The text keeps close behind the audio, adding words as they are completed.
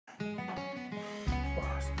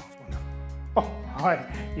Oh, it smells wonderful. Oh, hi.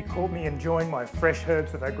 You caught me enjoying my fresh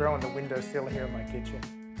herbs that I grow on the windowsill here in my kitchen.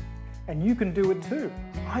 And you can do it too.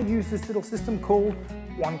 I use this little system called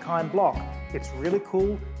One Kind Block. It's really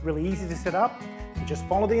cool, really easy to set up. You just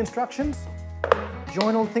follow the instructions,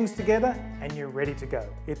 join all the things together, and you're ready to go.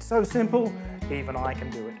 It's so simple, even I can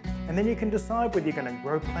do it. And then you can decide whether you're going to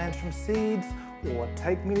grow plants from seeds or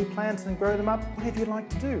take mini plants and grow them up, whatever you'd like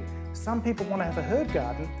to do. Some people want to have a herb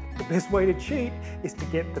garden. The best way to cheat is to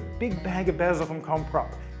get the big bag of basil from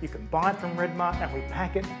ComCrop. You can buy it from Redmart and we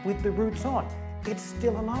pack it with the roots on. It's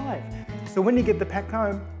still alive. So when you get the pack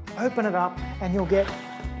home, open it up and you'll get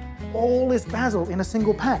all this basil in a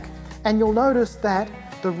single pack. And you'll notice that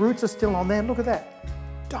the roots are still on there. Look at that.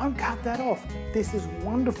 Don't cut that off. This is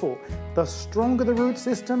wonderful. The stronger the root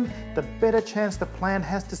system, the better chance the plant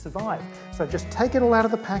has to survive. So just take it all out of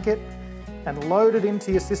the packet and load it into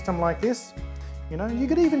your system like this. You know, you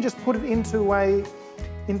could even just put it into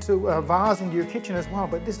a vase into your kitchen as well,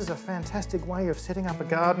 but this is a fantastic way of setting up a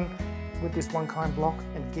garden with this One Kind block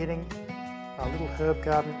and getting a little herb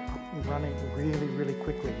garden up and running really, really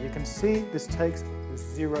quickly. You can see this takes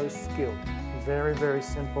zero skill. Very, very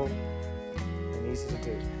simple and easy to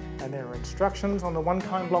do. And there are instructions on the One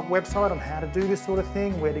Kind Block website on how to do this sort of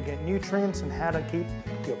thing, where to get nutrients and how to keep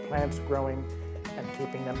your plants growing and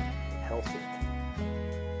keeping them healthy.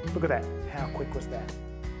 Look at that, how quick was that?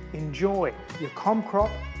 Enjoy your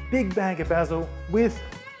ComCrop big bag of basil with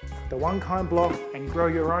the One Kind block and grow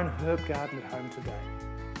your own herb garden at home today.